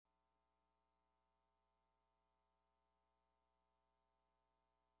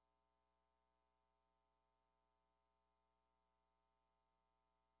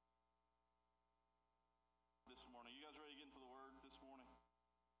guys ready to get into the Word this morning?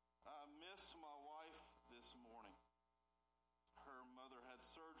 I miss my wife this morning. Her mother had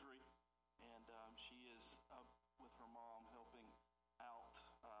surgery, and she is up with her mom helping out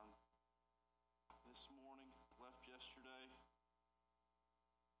this morning. Left yesterday.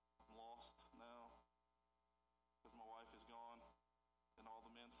 I'm lost now because my wife is gone, and all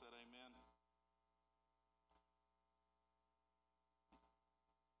the men said amen.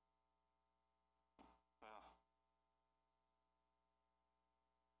 Well,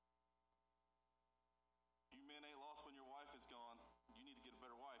 you men ain't lost when your wife is gone. You need to get a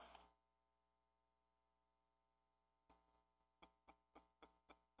better wife.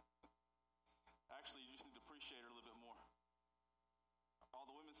 Actually, you just need to appreciate her a little bit more. All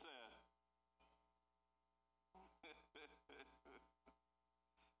the women said.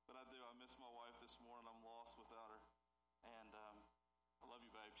 But I do. I miss my wife this morning. I'm lost without her. And I love you,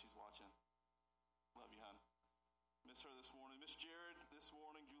 babe. She's watching. Love you, hon. Miss her this morning. Miss Jared this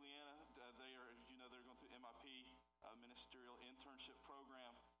morning, Juliana, they are, as you know, they're going through MIP, Ministerial Internship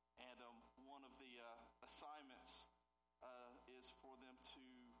Program. And one of the assignments is for them to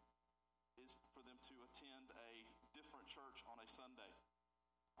attend a different church on a Sunday.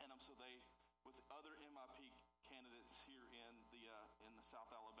 And so they, with other MIP candidates here in the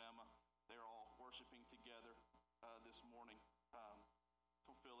South Alabama, they're all worshiping together this morning,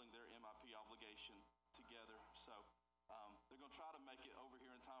 fulfilling their MIP obligation together. So they're going to try to make it over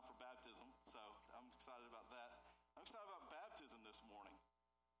here in time for baptism. So I'm excited about that. I'm excited about baptism this morning.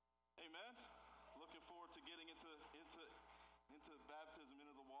 Amen. Looking forward to getting into baptism,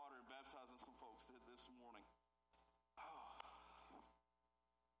 into the water, and baptizing some folks this morning. Oh.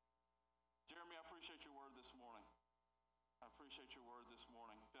 Jeremy, I appreciate your word this morning. I appreciate your word this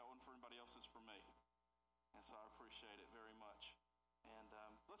morning. If that wasn't for anybody else, it's for me. And so I appreciate it very much. And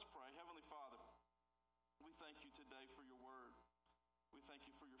let's pray. Heavenly Father, we thank you today for your word. We thank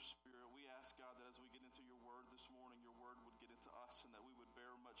you for your spirit. We ask, God, that as we get into your word this morning, your word would get into us and that we would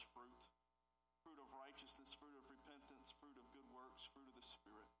bear much fruit. Fruit of righteousness, fruit of repentance, fruit of good works, fruit of the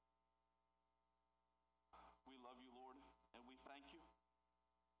Spirit. We love you, Lord, and we thank you.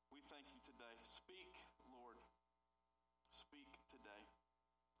 We thank you today. Speak, Lord. Speak today.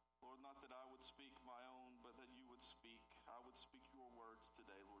 Lord, not that I would speak my own, but that you would speak. I would speak your words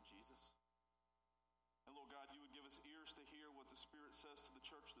today, Lord Jesus. And Lord God, you would give us ears to hear what the Spirit says to the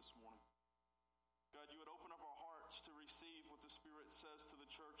church this morning. God, you would open up our hearts to receive what the Spirit says to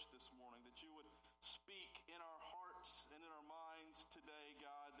the church this morning, that you would speak in our hearts and in our minds today,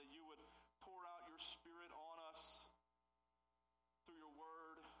 God, that you would pour out your Spirit on us through your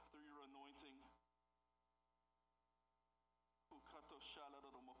word, through your anointing.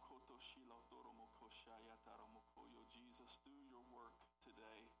 Jesus, do your work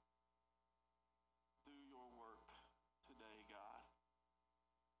today. Do your work today, God.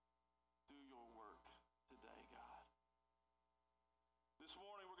 Do your work today, God. This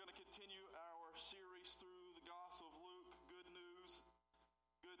morning we're going to continue our series through the Gospel of Luke. Good news.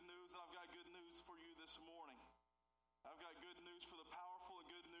 Good news. And I've got good news for you this morning. I've got good news for the powerful and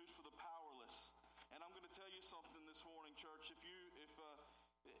good news for the powerless. And I'm going to tell you something this morning, church.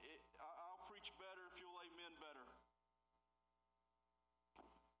 I'll preach better if you'll amen better.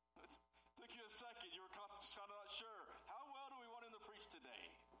 It took you a second. You were kind of not sure. How well do we want him to preach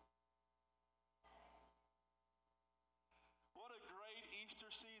today? What a great Easter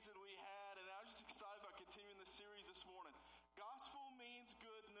season we had, and I'm just excited about continuing this series this morning. Gospel means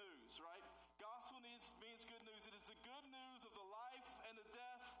good news, right? Gospel means good news. It is the good news of the life and the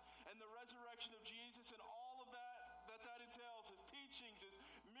death and the resurrection of Jesus and all of that entails, his teachings, his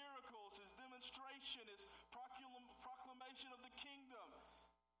miracles, his demonstration, his proclamation of the kingdom.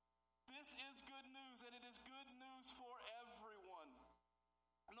 This is good news, and it is good news for everyone.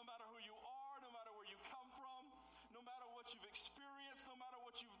 No matter who you are, no matter where you come from, no matter what you've experienced, no matter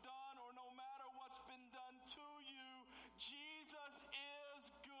what you've done, or no matter what's been done to you, Jesus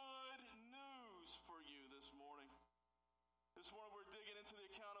is good news for you this morning. This morning we're digging into the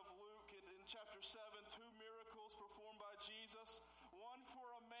account of Luke in chapter 7, 2 miracles performed by Jesus, one for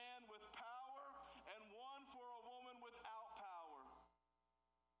a man with power and one for a woman without power.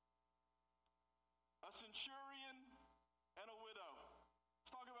 A centurion and a widow. Let's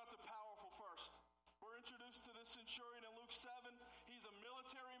talk about the powerful first. We're introduced to this centurion in Luke 7. He's a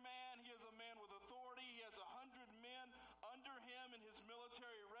military man. He is a man with authority. He has 100 men under him in his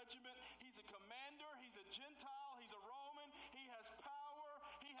military regiment. He's a commander. He's a Gentile. He's a Roman. He has power.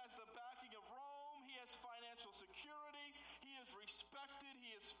 He has the backing of Rome. He has financial security. He is respected.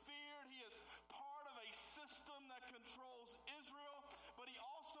 He is feared. He is part of a system that controls Israel, but he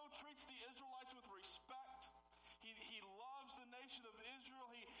also treats the Israelites with respect. He nation of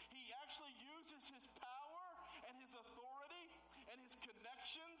Israel. He actually uses his power and his authority and his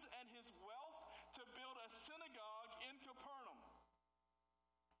connections and his wealth to build a synagogue in Capernaum.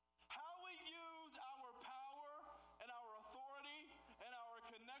 How we use our power and our authority and our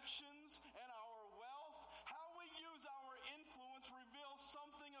connections and our wealth, how we use our influence reveals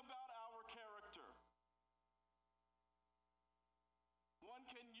something about our character. One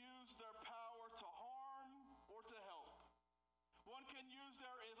can use their power to harm or to help. One can use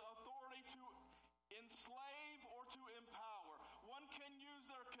their authority to enslave or to empower. One can use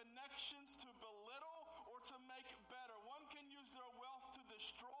their connections to belittle or to make better. One can use their wealth to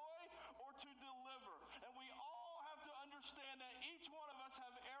destroy or to deliver. And we all have to understand that each one of us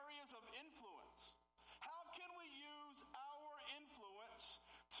have areas of influence. How can we use our influence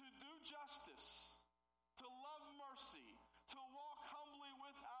to do justice, to love mercy, to walk humbly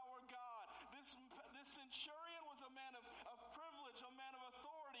with our God? This centurion was a man of privilege, a man of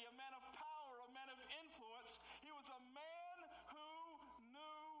authority, a man of power, a man of influence. He was a man who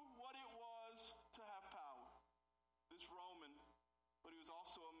knew what it was to have power. This Roman, but he was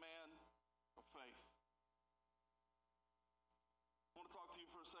also a man of faith. I want to talk to you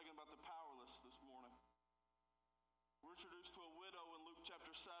for a second about the powerless this morning. We're introduced to a widow in Luke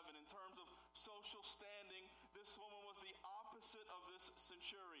chapter 7. In terms of social standing, this woman was the opposite of this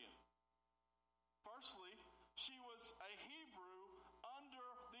centurion. Firstly, she was a Hebrew under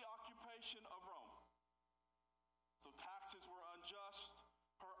the occupation of Rome. So taxes were unjust.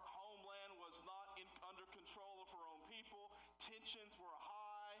 Her homeland was not under control of her own people. Tensions were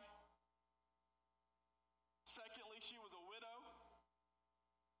high. Secondly, she was a widow.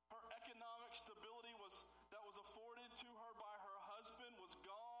 Her economic stability that was afforded to her by her husband was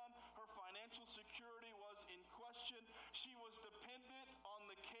gone. Her financial security was in question. She was dependent on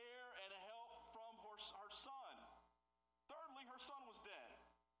the care and help from her son. Thirdly, her son was dead.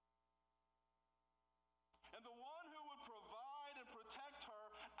 And the one who would provide and protect her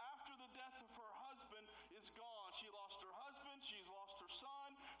after the death of her husband is gone. She lost her husband. She's lost her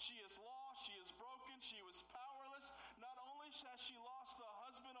son. She is lost. She is broken. She was powerless. Not only has she lost the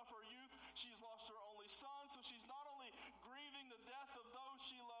husband of her youth, she's lost her only son. So she's not only grieving the death of those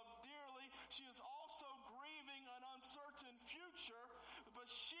she loved dearly, she is also grieving an uncertain future. But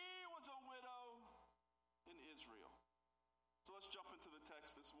she was a widow in Israel. So let's jump into the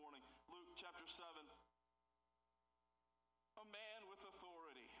text this morning. Luke chapter 7. A man with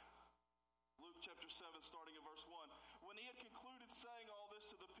authority. Luke chapter 7, starting at verse 1. When he had concluded saying all this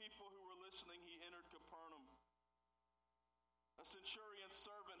to the people who were listening, he entered Capernaum. A centurion's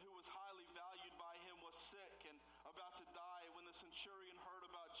servant who was highly valued by him was sick and about to die. When the centurion heard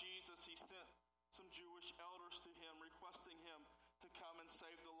about Jesus, he sent some Jewish elders to him, requesting him to come and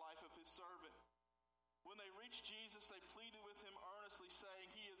save the life of his servant. When they reached Jesus, they pleaded with him earnestly, saying,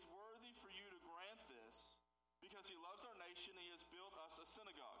 "He is worthy for you to grant this, because he loves our nation, he has built us a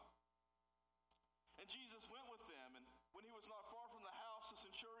synagogue." And Jesus went with them, and when he was not far from the house, the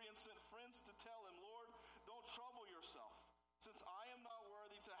centurion sent friends to tell him, "Lord, don't trouble yourself, since I am not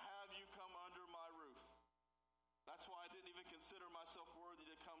worthy to have you come under my roof. That's why I didn't even consider myself worthy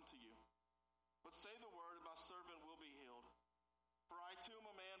to come to you. But say the word, and my servant will be healed. For I too am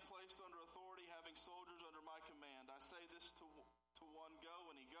a man placed under authority, having soldiers under my command. I say this to one, go,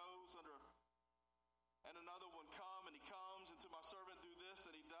 and he goes, and another one, come, and he comes, and to my servant, do this,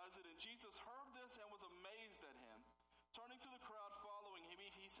 and he does it." And Jesus heard this and was amazed at him. Turning to the crowd following him,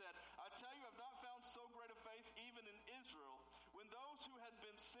 he said, "I tell you, I have not found so great a faith even in Israel." When those who had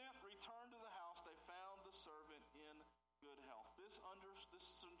been sent returned to the house, they found the servant in good health. This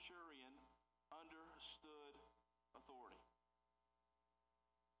centurion understood authority.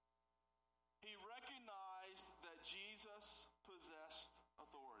 He recognized that Jesus possessed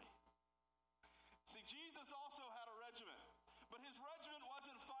authority. See, Jesus also had a regiment, but his regiment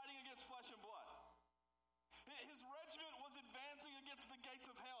wasn't fighting against flesh and blood. His regiment was advancing against the gates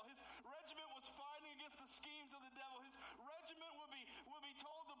of hell. His regiment was fighting against the schemes of the devil. His regiment would be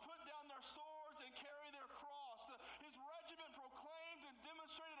told to put down their swords and carry their cross. His regiment proclaimed and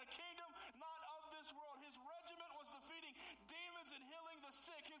demonstrated a kingdom not of this world. His regiment was defeating demons and healing the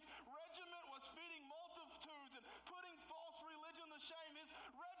sick. His regiment was feeding multitudes and putting false religion to shame. His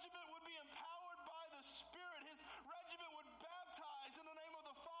regiment would be empowered by the Spirit. His regiment would baptize in the name of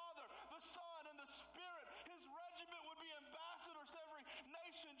the Father, the Son, and the Spirit. His regiment would be ambassadors to every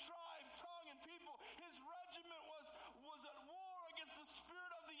nation, tribe, tongue, and people. His regiment was at war against the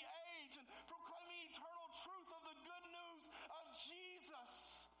spirit of the age and proclaiming eternal truth of the good news of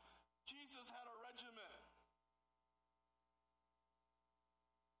Jesus. Jesus had a regiment.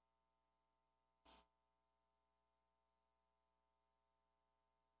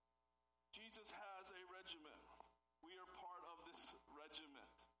 Jesus has a regiment. We are part of this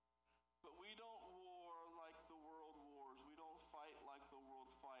regiment. But we don't war like the world wars. We don't fight like the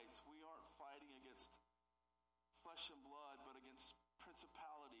world fights. We aren't fighting against flesh and blood, but against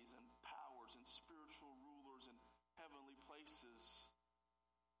principalities and powers and spiritual rulers in heavenly places.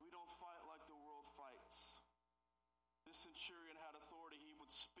 We don't fight like the world fights. This centurion had authority. He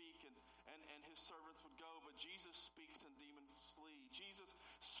would speak and his servants would go, but Jesus speaks and demons flee. Jesus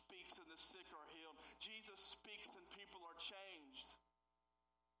speaks and the sick are healed. Jesus speaks and people are changed.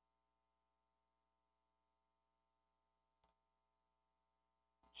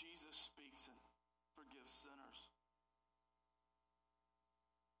 Jesus speaks and forgives sinners.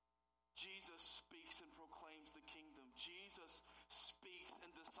 Jesus speaks and proclaims the kingdom. Jesus speaks and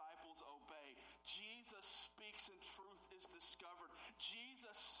disciples obey. Jesus speaks and truth is discovered.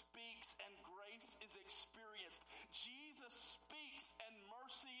 Jesus speaks and grace is experienced. Jesus speaks and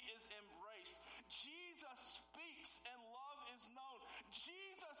mercy is embraced. Jesus speaks and love is known.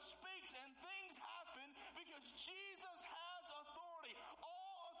 Jesus speaks and things happen because Jesus has authority.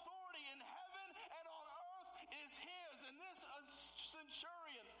 All authority in heaven and on earth is his. And this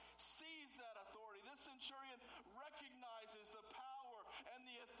centurion sees that authority. This centurion recognizes the power and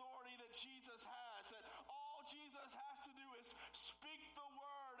the authority that Jesus has, that all Jesus has to do is speak the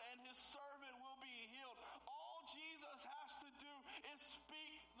word and his servant will be healed. All Jesus has to do is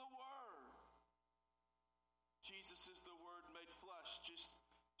speak the word. Jesus is the word made flesh.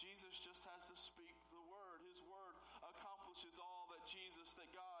 Jesus just has to speak the word. His word accomplishes all that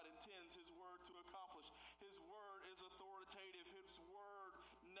God intends his word to accomplish. His word is authoritative. His word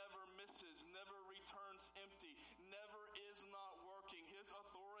never misses, never returns empty, never is not working. His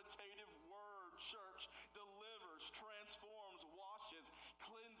authoritative word, church, delivers, transforms, washes,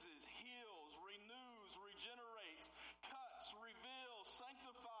 cleanses, heals, renews, regenerates, cuts, reveals,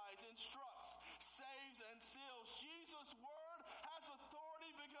 sanctifies, instructs, saves, and seals. Jesus' word has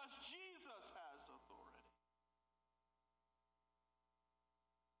authority because Jesus has authority.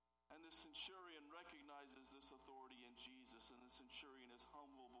 And the centurion recognizes this authority in Jesus, and the centurion is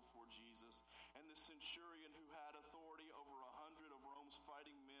humble before Jesus. And the centurion who had authority over 100 of Rome's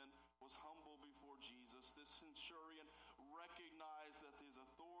fighting men was humble before Jesus. This centurion recognized that his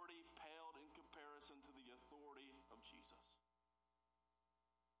authority paled in comparison to the authority of Jesus.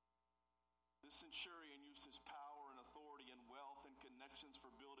 The centurion used his power and authority and wealth and connections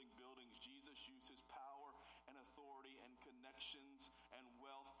for building buildings. Jesus used his power and authority and connections and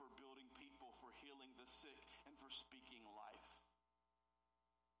wealth for building people, for healing the sick, and for speaking life.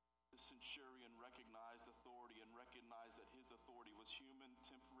 The centurion recognized authority and recognized that his authority was human,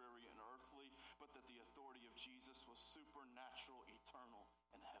 temporary, and earthly, but that the authority of Jesus was supernatural, eternal,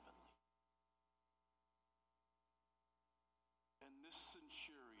 and heavenly. And this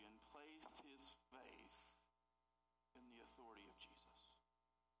centurion placed his faith in the authority of Jesus.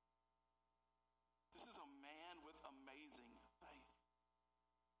 This is a man with amazing faith.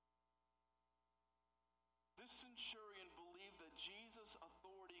 This centurion believed that Jesus'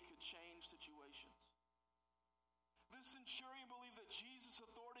 authority could change situations. This centurion believed that Jesus'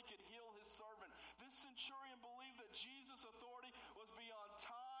 authority could heal his servant. This centurion believed that Jesus' authority was beyond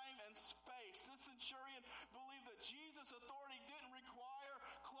time and space. This centurion believed that Jesus' authority didn't require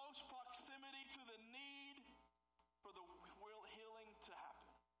close proximity to the need for the healing to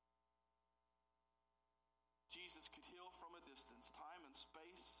happen. Jesus could heal from a distance. Time and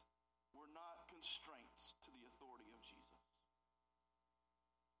space were not constraints to the authority of Jesus.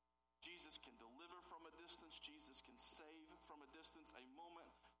 Jesus can deliver from a distance. Jesus can save from a distance. A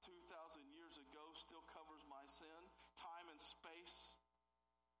moment 2,000 years ago still covers my sin. Time and space.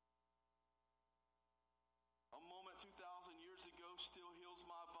 A moment 2,000 years ago still heals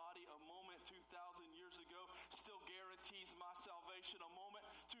my body. A moment 2,000 years ago still guarantees my salvation. A moment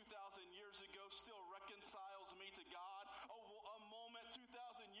 2,000 years ago still reconciles me to God. A moment 2,000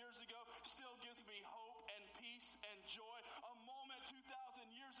 years ago still gives me hope and peace and joy. A moment 2,000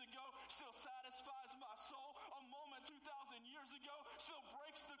 years ago still satisfies my soul. A moment 2,000 years ago still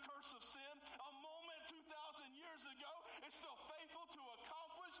breaks the curse of sin. A moment 2,000 years ago is still faithful to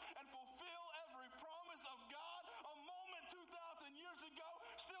accomplish and fulfill every promise of God. A moment 2,000 years ago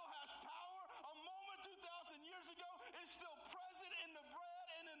still has power. A moment 2,000 years ago is still present in the bread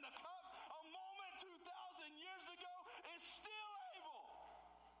and in the cup. A moment 2,000 years ago is still able.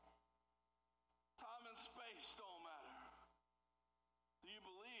 Time and space don't matter. Do you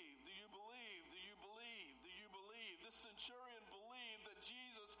believe? Do you believe? Do you believe? Do you believe? This centurion believed that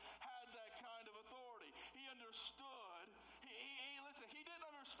Jesus had that kind of authority. He understood. Listen, he didn't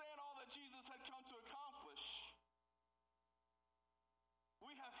understand all that Jesus had come to accomplish.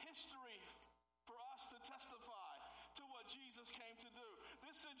 We have have history for us to testify to what Jesus came to do.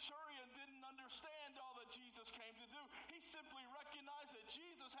 This centurion didn't understand all that Jesus came to do. He simply recognized that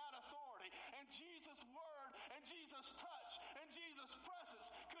Jesus had authority, and Jesus' word and Jesus' touch and Jesus'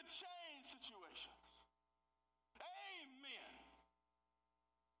 presence could change situations. Amen.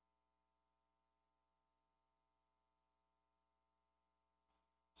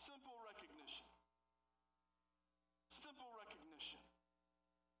 Simple recognition. Simple recognition.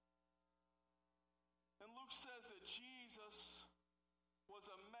 And Luke says that Jesus was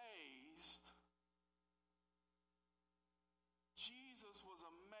amazed. Jesus was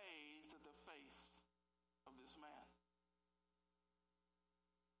amazed at the faith of this man.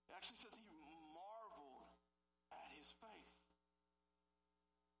 It actually says he marveled at his faith.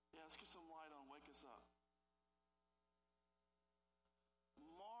 Yeah, let's get some light on, wake us up.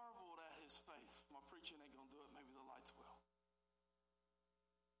 Marveled at his faith. My preaching ain't going to do it. Maybe the lights will.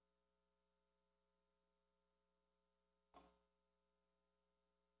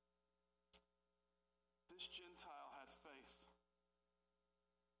 This Gentile had faith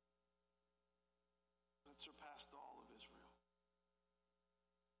that surpassed all of Israel.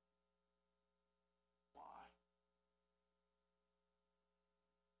 Why?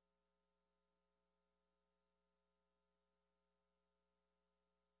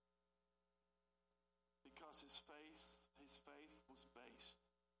 Because his faith was based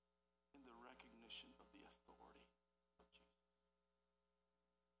in the recognition of the authority of Jesus.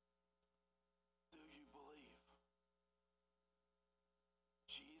 Do you believe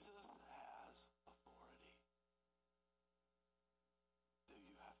Jesus has authority? Do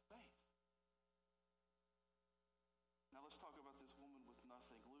you have faith? Now let's talk about this woman with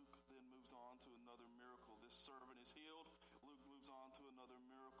nothing. Luke then moves on to another miracle. This servant is healed. Luke moves on to another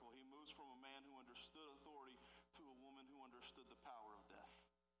miracle. He moves from a man who understood authority to a woman who understood the power of death.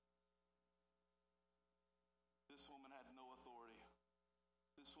 This woman had no authority.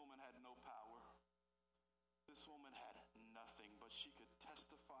 This woman had no power. This woman had nothing, but she could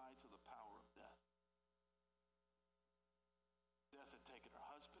testify to the power of death. Death had taken her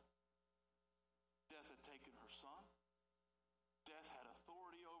husband. Death had taken her son. Death had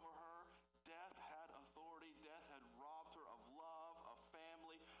authority over her. Death had authority. Death had robbed her of love, of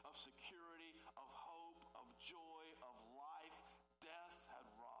family, of security, of hope, of joy, of life. Death had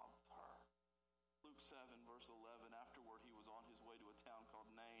robbed her. Luke 7, verse 11, afterward he was on his way to a town called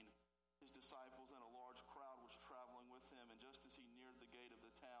Nain. His disciples and a large crowd was traveling with him, and just as he neared the gate of the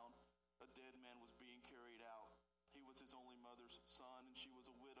town, a dead man was being carried out. He was his only mother's son, and she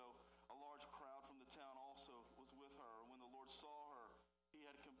was a widow. A large crowd from the town also was with her. When the Lord saw her, he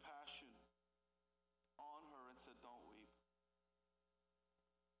had compassion on her and said, "Don't weep."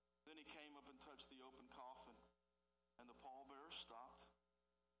 Then he came up and touched the open coffin, and the pallbearer stopped.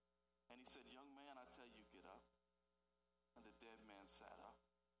 And he said, "Young man, I tell you, get up." And the dead man sat up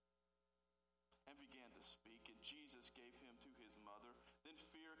and began to speak, and Jesus gave him to his mother. Then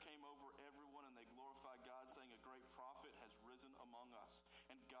fear came over everyone, and they glorified God, saying, "A great prophet has risen among us,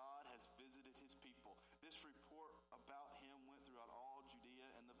 and God has visited his people." This report about him went throughout all Judea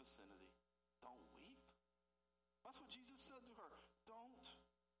and the vicinity. Don't weep. That's what Jesus said to her. Don't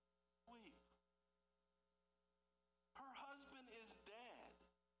weep. Her husband is dead.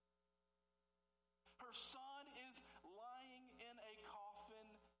 Her son is lying in a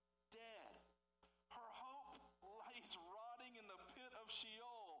coffin, dead. Her hope lies rotting in the pit of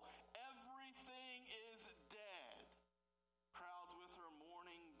Sheol. Everything is dead. Crowds with her,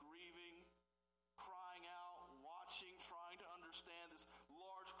 mourning, grieving, crying out, watching, trying to understand. This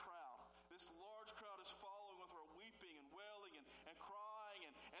large crowd is following with her, weeping and wailing and crying,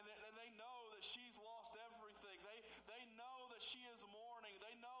 and they know that she's lost everything. They know that she is mourning.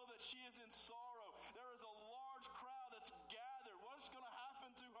 They know that she is in sorrow. There is a large crowd that's gathered. What's going to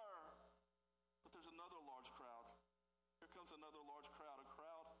happen to her? But there's another large crowd. Here comes another large crowd.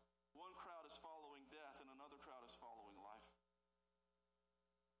 One crowd is following death, and another crowd is following life.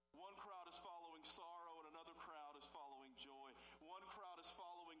 One crowd is following sorrow, and another crowd is following joy. One crowd is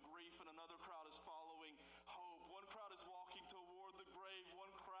following grief, and another crowd is following hope. One crowd is walking toward the grave.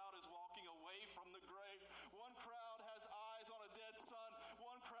 One crowd is walking away from the grave. One crowd has eyes on a dead son.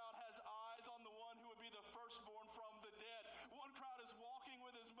 One crowd has eyes on the one who would be the firstborn from the dead. One crowd is walking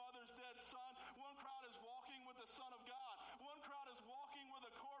with his mother's dead son. One crowd is walking with the Son of God. One crowd is walking with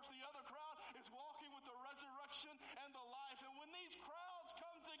a corpse. The other crowd is walking with the resurrection and the life. And when these crowds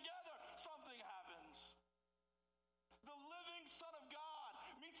come together, something happens. The living Son of God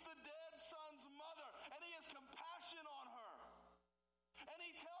meets the dead son's mother.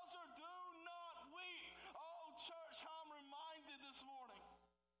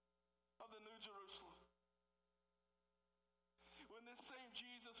 this same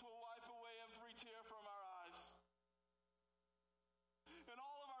Jesus will wipe away every tear from our eyes. And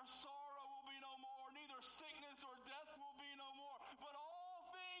all of our sorrow will be no more. Neither sickness or death will be no more. But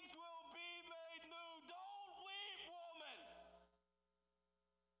all things will be made new. Don't weep, woman.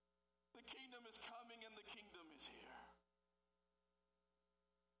 The kingdom is coming and the kingdom is here.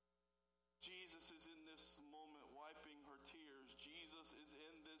 Jesus is in this moment wiping her tears. Jesus is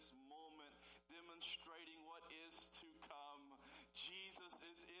in this moment demonstrating what is to come. Jesus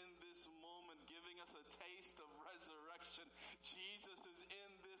is in this moment giving us a taste of resurrection. Jesus is in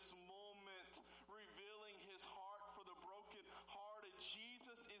this moment revealing his heart for the brokenhearted.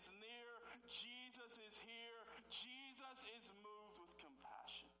 Jesus is near. Jesus is here. Jesus is moved with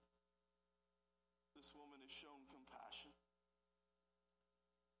compassion. This woman is shown compassion.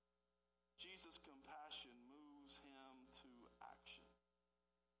 Jesus' compassion moves him to action.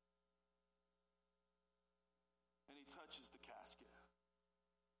 And he touches the casket.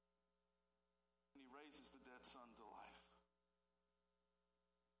 And he raises the dead son to life.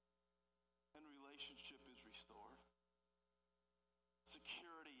 And relationship is restored.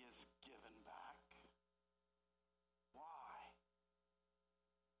 Security is given back. Why?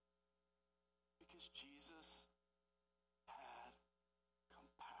 Because Jesus had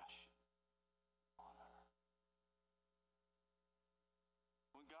compassion on her.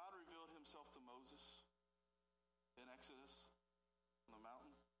 When God revealed himself to Moses in Exodus on the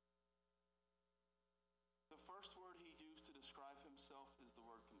mountain, the first word he used to describe himself is the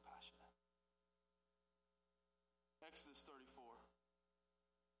word compassionate. Exodus 34,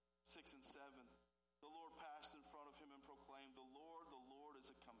 6 and 7. The Lord passed in front of him and proclaimed, the Lord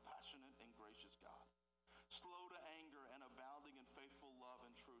is a compassionate and gracious God, slow to anger and abounding in faithful love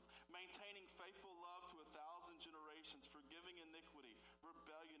and truth, maintaining faithful love to 1,000 generations, forgiving iniquity,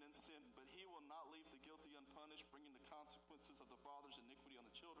 rebellion, and sin. But he will not leave the guilty unpunished, bringing the consequences of the father's iniquity on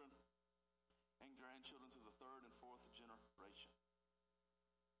the children and grandchildren to the third and fourth generation.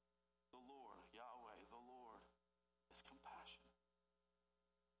 The Lord, Yahweh, the Lord, is compassionate.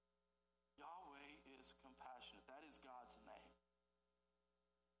 Yahweh is compassionate. That is God's name.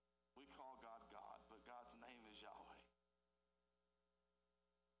 We call God God, but God's name is Yahweh.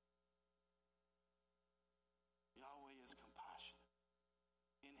 Yahweh is compassionate.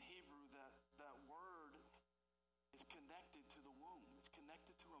 In Hebrew, that word is connected to the womb. It's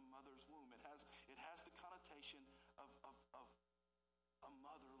connected to a mother's womb. It has the connotation of a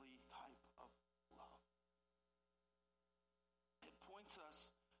motherly type of love. It points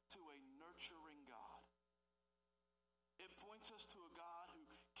us to a nurturing God. It points us to a God who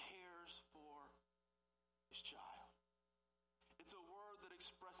cares for his child. It's a word that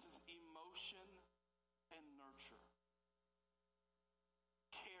expresses emotion and nurture.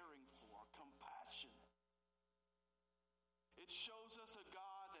 Caring for, compassionate. It shows us a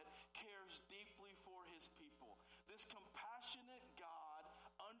God that cares deeply for his people. This compassionate God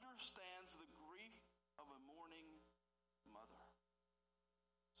understands the grief of a mourning mother.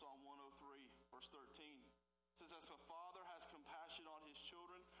 Psalm 103, verse 13 says, as a father has compassion on his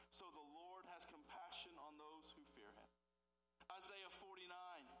children, so the Lord has compassion on those who fear him. Isaiah 49,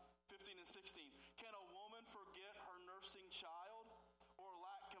 15 and 16. Can a woman forget her nursing child or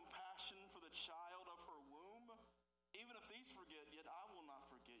lack compassion for the child of her womb? Even if these forget, yet I will not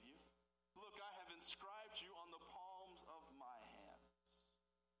forget you. Look, I have inscribed you on the palms of my hands.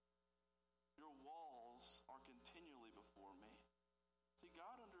 Your walls are continually before me. See,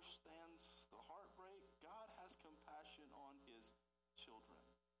 God understands the heartbreak. God has compassion on his children.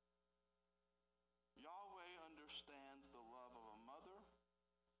 Yahweh understands the love of a mother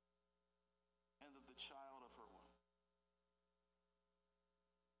and of the child of her womb.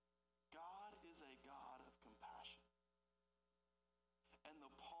 God is a God of compassion. And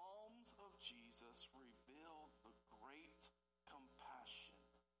the palms of Jesus reveal the great compassion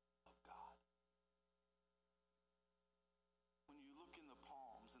of God. When you look in the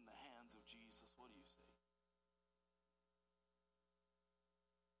palms, in the hands of Jesus, what do you see?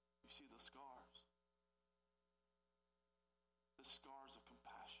 You see the scars. The scars of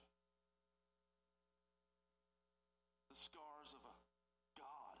compassion. The scars of a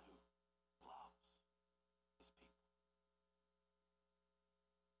God who loves his people.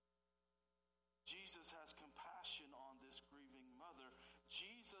 Jesus has compassion on this grieving mother.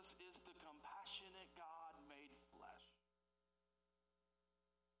 Jesus is the compassionate God made flesh.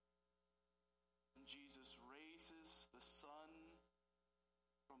 And Jesus raises the Son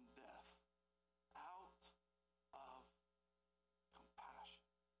from death out of compassion.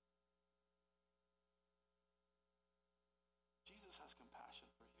 Jesus has compassion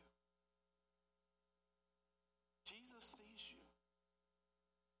for you. Jesus sees you.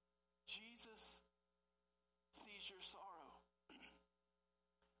 Jesus sees your sorrow.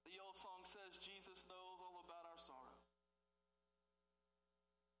 The old song says, Jesus knows all about our sorrows.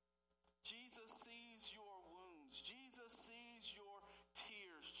 Jesus sees your wounds. Jesus sees your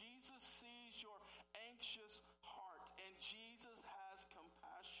tears. Jesus sees your anxious heart. And Jesus has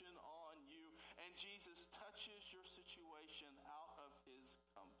compassion on you. And Jesus touches your situation out of his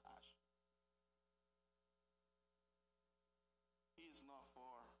compassion. He is not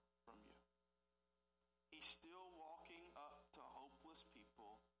far from you. He's still walking up to hopeless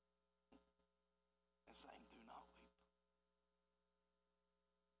people and saying, do not weep.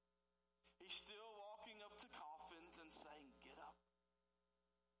 He's still walking up to coffins and saying, get up.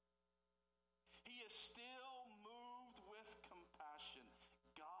 He is still moved with compassion.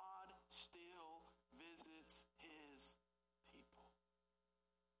 God still visits his people.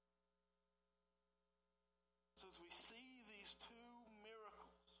 So as we see these two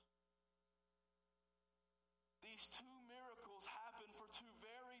miracles happen for two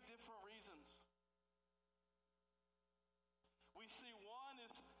very different reasons. We see one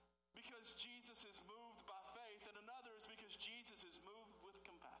is because Jesus is moved by faith, and another is because Jesus is moved with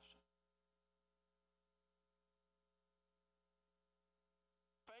compassion.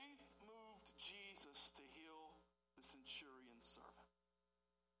 Faith moved Jesus to heal the centurion's servant.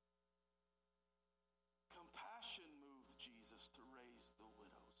 Compassion moved Jesus to raise the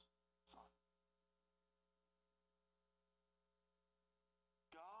widow's son.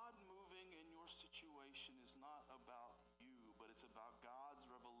 God moving in your situation is not about you, but it's about God's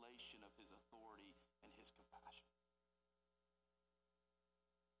revelation of his authority and his compassion.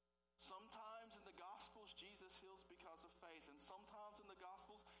 Sometimes in the Gospels, Jesus heals because of faith, and sometimes in the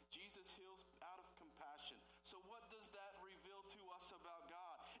Gospels, Jesus heals out of compassion. So what does that reveal to us about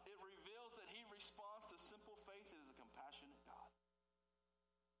God? It reveals that he responds to simple faith as a compassionate God.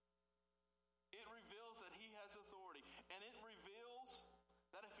 It reveals that he has authority, and it reveals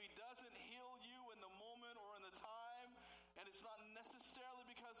that if he doesn't heal you in the moment or in the time, and it's not necessarily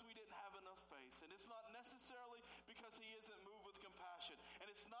because we didn't have enough faith, and it's not necessarily because he isn't moved with compassion,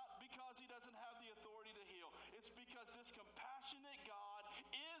 and it's not because he doesn't have the authority to heal. It's because this compassionate God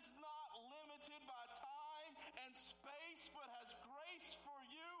is not limited by time and space, but has grace for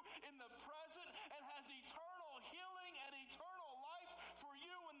you in the present and has eternal healing and eternal life for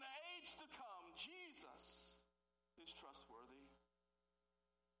you in the age to come. Jesus is trustworthy.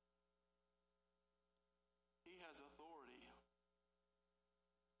 He has authority,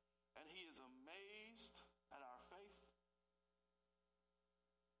 and he is amazed at our faith,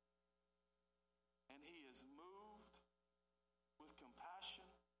 and he is moved with compassion,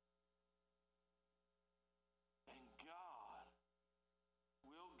 and God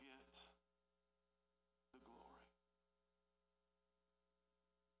will get the glory.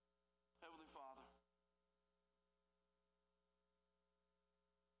 Heavenly Father,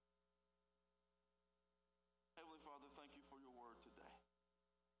 thank you for your word today.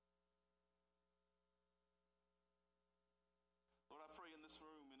 Lord, I pray in this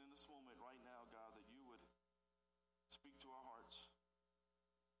room and in this moment right now, God, that you would speak to our hearts,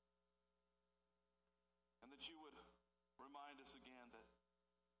 and that you would remind us again that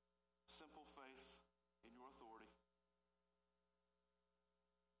simple faith in your authority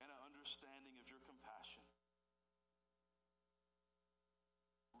and an understanding of your compassion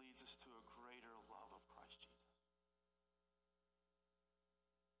leads us to a greater love of Christ Jesus.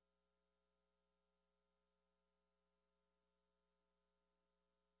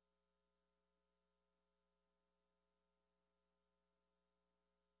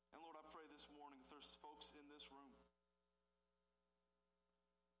 And Lord, I pray this morning, if there's folks in this room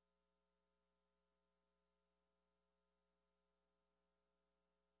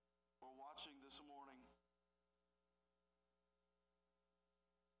or watching this morning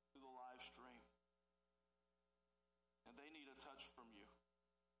through the live stream, and they need a touch from you,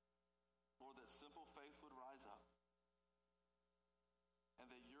 Lord, that simple faith would rise up and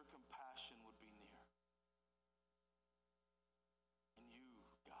that your compassion would be near. And you,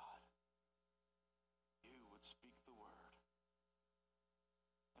 God, you would speak the word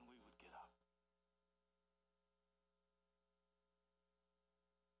and we would get up.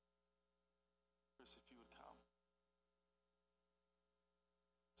 Chris, if you would come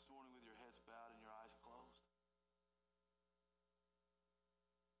this morning with your heads bowed and your eyes closed.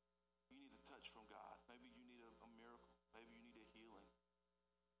 You need a touch from God. Maybe you need a miracle. Maybe you need a healing.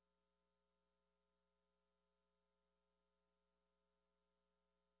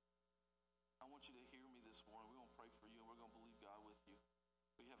 I want you to hear me this morning. We're going to pray for you and we're going to believe God with you.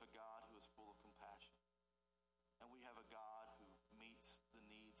 We have a God who is full of compassion. And we have a God who meets the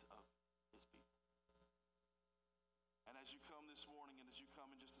needs of his his people. And as you come this morning, and as you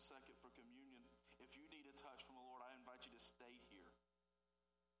come in just a second for communion, if you need a touch from the Lord, I invite you to stay here.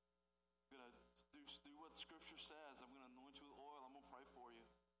 I'm going to do what Scripture says. I'm going to anoint you with oil. I'm going to pray for you.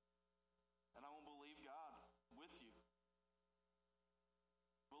 And I'm going to believe God with you.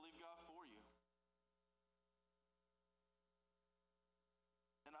 Believe God for you.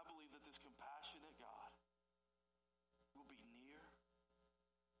 And I believe that this compassionate God will be near.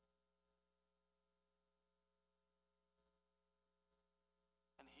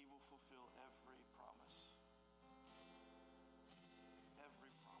 And he will fulfill every promise.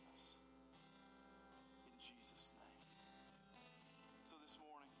 Every promise. In Jesus' name. So this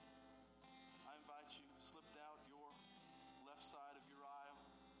morning, I invite you, slip down your left side of your aisle.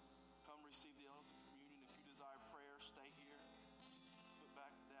 Come receive the elements of communion. If you desire prayer, stay here. Slip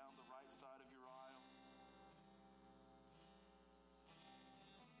back down the right side of your aisle.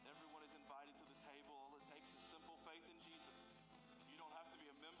 Everyone is invited to the table. All it takes is simple faith in Jesus. You don't have to be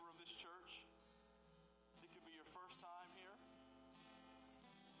a member of this church. It could be your first time here.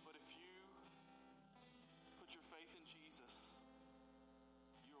 But if you put your faith in Jesus,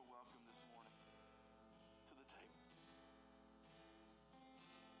 you are welcome this morning to the table.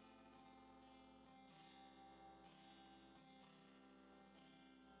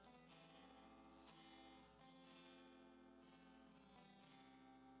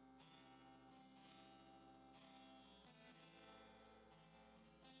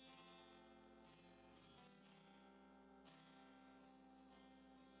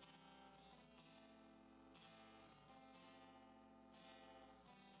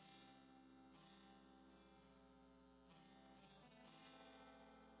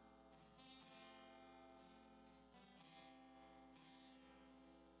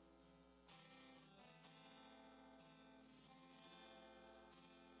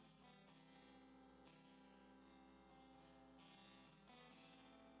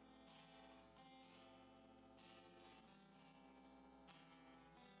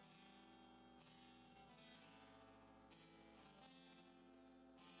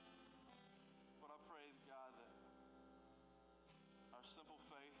 But I pray, God, that our simple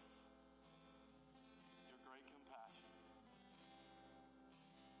faith, your great compassion,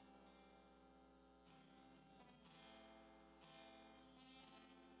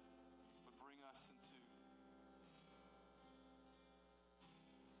 would bring us into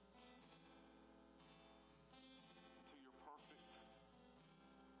your perfect,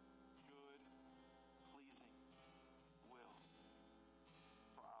 good, pleasing will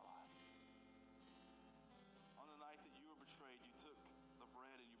for our life. On the night that you were betrayed, you took the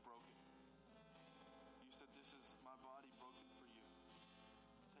bread and you broke it. You said, "This is my body broken for you.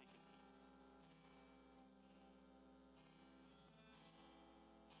 Take and eat."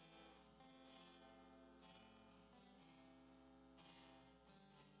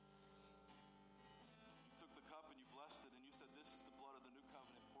 You took the cup and you blessed it and you said, "This is the blood of the new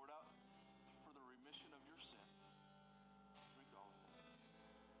covenant poured out for the remission of your sin." Drink all of it.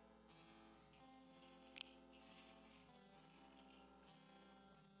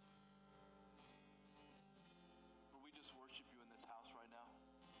 Lord, we just worship you in this house right now.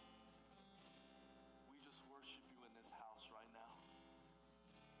 We just worship you in this house right now.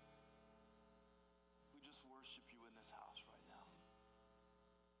 We just worship you in this house right now.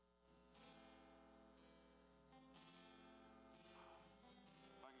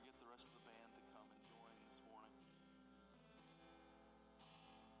 If I could get the rest of the band to come and join this morning.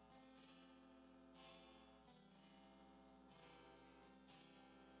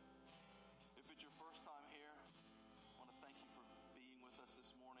 If it's your first time here, I want to thank you for being with us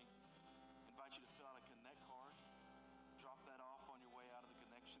this morning. I invite you to fill out a Connect card. Drop that off on your way out of the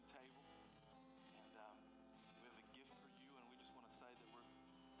connection table. And we have a gift for you, and we just want to say that we're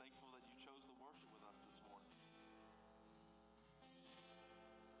thankful that you chose to worship with us this morning.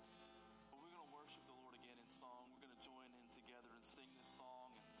 But we're going to worship the Lord again in song. We're going to join in together and sing this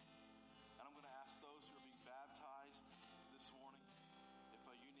song. And I'm going to ask those who are being baptized this morning, if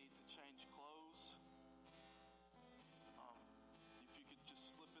you need to change clothes, if you could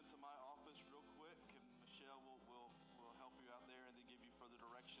just slip into my office real quick, and Michelle will help you out there and then give you further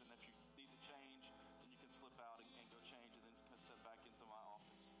direction. If you need to change, then you can slip out and go change, and then step back into my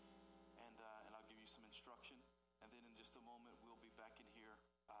office, and I'll give you some instruction. And then in just a moment, we'll be back in here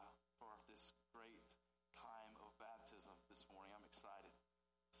for this great time of baptism this morning. I'm excited,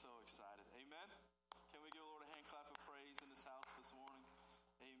 so excited. Amen. Can we give the Lord a hand clap of praise in this house this morning?